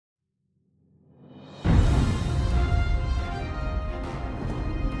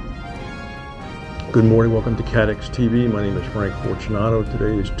Good morning, welcome to CATEX TV. My name is Frank Fortunato.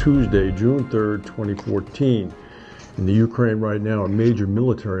 Today is Tuesday, June 3rd, 2014. In the Ukraine right now, a major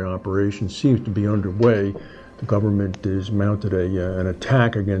military operation seems to be underway. The government has mounted an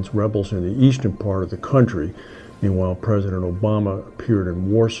attack against rebels in the eastern part of the country. Meanwhile, President Obama appeared in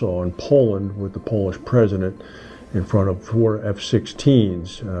Warsaw in Poland with the Polish president in front of 4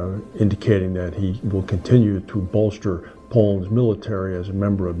 F-16s, indicating that he will continue to bolster Poland's military as a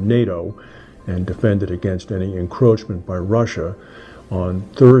member of NATO and defend it against any encroachment by Russia. On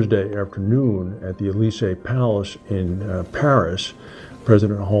Thursday afternoon at the Elysee Palace in Paris,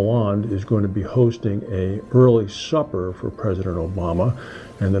 President Hollande is going to be hosting an early supper for President Obama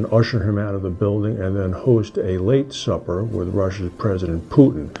and then usher him out of the building and then host a late supper with Russia's President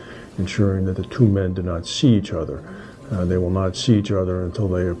Putin, ensuring that the two men do not see each other. They will not see each other until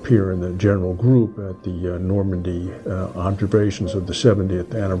they appear in the general group at the Normandy observations of the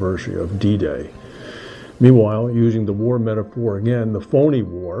 70th anniversary of D-Day. Meanwhile, using the war metaphor again, the phony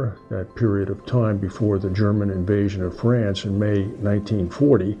war, that period of time before the German invasion of France in May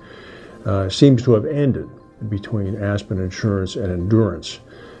 1940, seems to have ended between Aspen-Endurance and Endurance.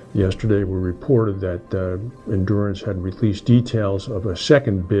 Yesterday we reported that Endurance had released details of a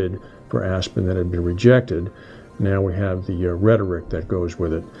second bid for Aspen that had been rejected. Now we have the rhetoric that goes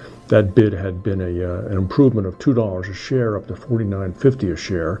with it. That bid had been an improvement of $2 a share up to $49.50 a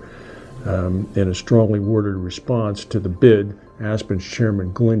share. In a strongly worded response to the bid, Aspen's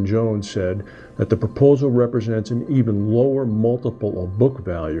chairman Glyn Jones said that the proposal represents an even lower multiple of book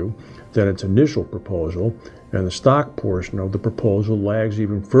value than its initial proposal, and the stock portion of the proposal lags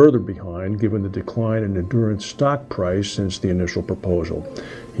even further behind given the decline in Endurance stock price since the initial proposal.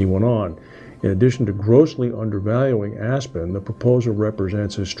 He went on, in addition to grossly undervaluing Aspen, the proposal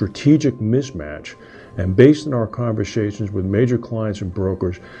represents a strategic mismatch and, based on our conversations with major clients and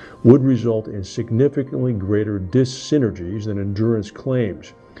brokers, would result in significantly greater dis-synergies than Endurance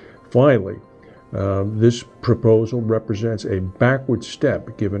claims. Finally, this proposal represents a backward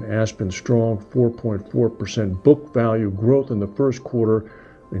step given Aspen's strong 4.4% book value growth in the first quarter.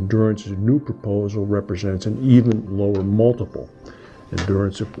 Endurance's new proposal represents an even lower multiple.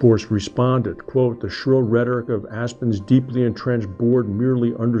 Endurance, of course, responded, quote, "The shrill rhetoric of Aspen's deeply entrenched board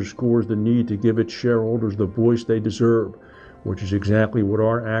merely underscores the need to give its shareholders the voice they deserve, which is exactly what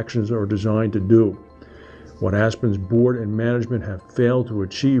our actions are designed to do. What Aspen's board and management have failed to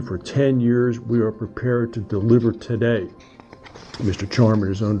achieve for 10 years, we are prepared to deliver today." Mr.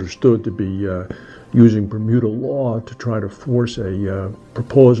 Charman is understood to be using Bermuda law to try to force a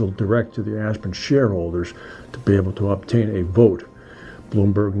proposal direct to the Aspen shareholders to be able to obtain a vote.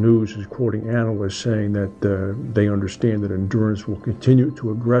 Bloomberg News is quoting analysts saying that they understand that Endurance will continue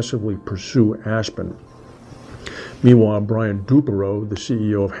to aggressively pursue Aspen. Meanwhile, Brian Duperreault, the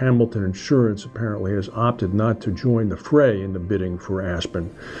CEO of Hamilton Insurance, apparently has opted not to join the fray in the bidding for Aspen.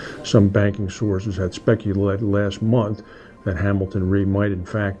 Some banking sources had speculated last month that Hamilton Re might in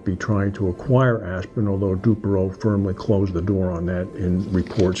fact be trying to acquire Aspen, although Duperreault firmly closed the door on that in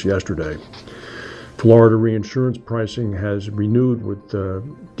reports yesterday. Florida reinsurance pricing has renewed with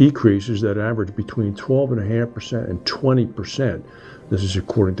decreases that average between 12.5% and 20%. This is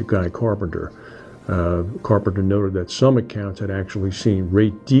according to Guy Carpenter. Carpenter noted that some accounts had actually seen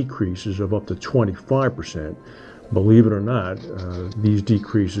rate decreases of up to 25%. Believe it or not, these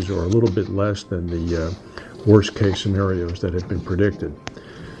decreases are a little bit less than the worst case scenarios that have been predicted.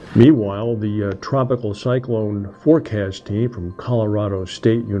 Meanwhile, the tropical cyclone forecast team from Colorado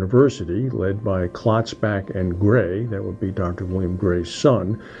State University, led by Klotzbach and Gray, that would be Dr. William Gray's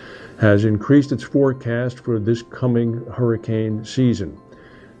son, has increased its forecast for this coming hurricane season.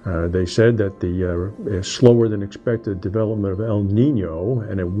 They said that the slower than expected development of El Nino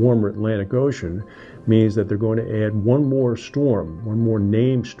and a warmer Atlantic Ocean means that they're going to add one more storm, one more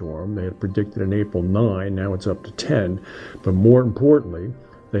named storm. They had predicted in April 9, now it's up to 10, but more importantly,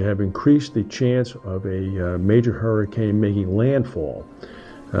 they have increased the chance of a major hurricane making landfall.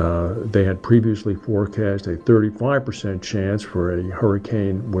 They had previously forecast a 35% chance for a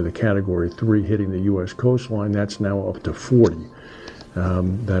hurricane with a Category 3 hitting the U.S. coastline. That's now up to 40.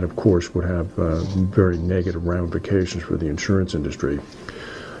 That, of course, would have very negative ramifications for the insurance industry.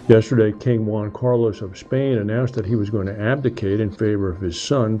 Yesterday, King Juan Carlos of Spain announced that he was going to abdicate in favor of his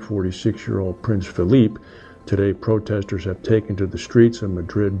son, 46-year-old Prince Felipe. Today, protesters have taken to the streets of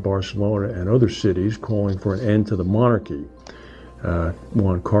Madrid, Barcelona, and other cities calling for an end to the monarchy.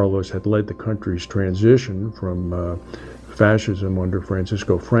 Juan Carlos had led the country's transition from fascism under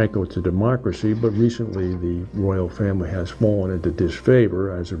Francisco Franco to democracy, but recently the royal family has fallen into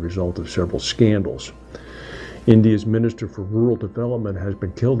disfavor as a result of several scandals. India's Minister for Rural Development has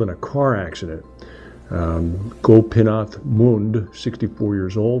been killed in a car accident. Gopinath Mund, 64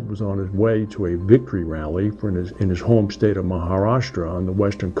 years old, was on his way to a victory rally in his home state of Maharashtra on the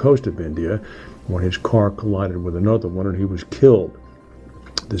western coast of India when his car collided with another one and he was killed.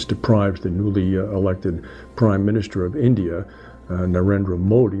 This deprives the newly elected Prime Minister of India, Narendra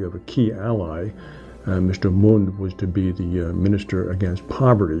Modi, of a key ally. Mr. Mund was to be the Minister Against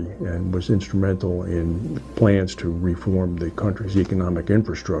Poverty and was instrumental in plans to reform the country's economic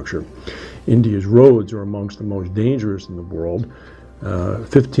infrastructure. India's roads are amongst the most dangerous in the world.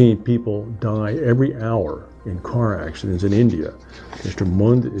 15 people die every hour in car accidents in India. Mr.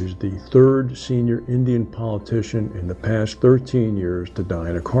 Mund is the third senior Indian politician in the past 13 years to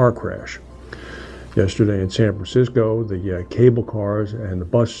die in a car crash. Yesterday in San Francisco, the cable cars and the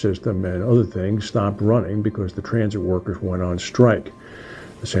bus system and other things stopped running because the transit workers went on strike.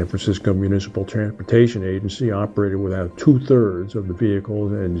 The San Francisco Municipal Transportation Agency operated without 2/3 of the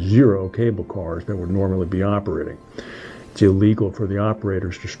vehicles and 0 cable cars that would normally be operating. It's illegal for the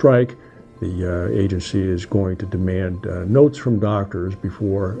operators to strike. The agency is going to demand notes from doctors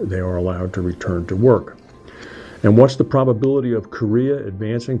before they are allowed to return to work. And what's the probability of Korea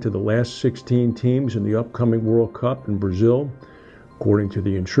advancing to the last 16 teams in the upcoming World Cup in Brazil? According to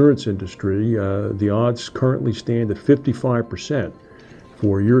the insurance industry, the odds currently stand at 55%.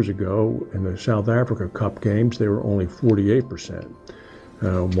 4 years ago, in the South Africa Cup games, they were only 48%.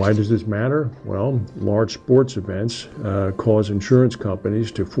 Why does this matter? Well, large sports events cause insurance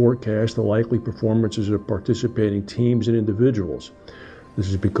companies to forecast the likely performances of participating teams and individuals. This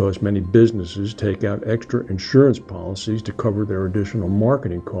is because many businesses take out extra insurance policies to cover their additional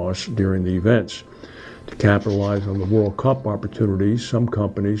marketing costs during the events. To capitalize on the World Cup opportunities, some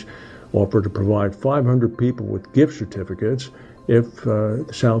companies offer to provide 500 people with gift certificates if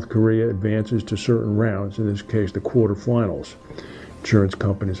South Korea advances to certain rounds, in this case the quarterfinals. Insurance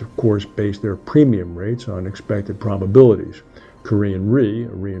companies, of course, base their premium rates on expected probabilities. Korean Re, a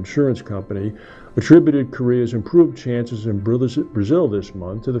reinsurance company, attributed Korea's improved chances in Brazil this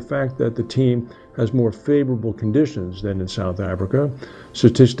month to the fact that the team has more favorable conditions than in South Africa.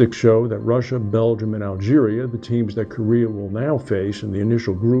 Statistics show that Russia, Belgium, and Algeria, the teams that Korea will now face in the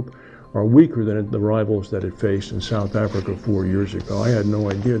initial group, are weaker than the rivals that it faced in South Africa 4 years ago. I had no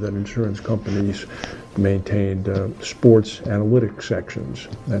idea that insurance companies maintained sports analytics sections.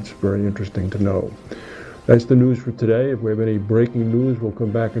 That's very interesting to know. That's the news for today. If we have any breaking news, we'll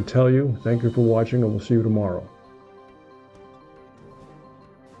come back and tell you. Thank you for watching, and we'll see you tomorrow.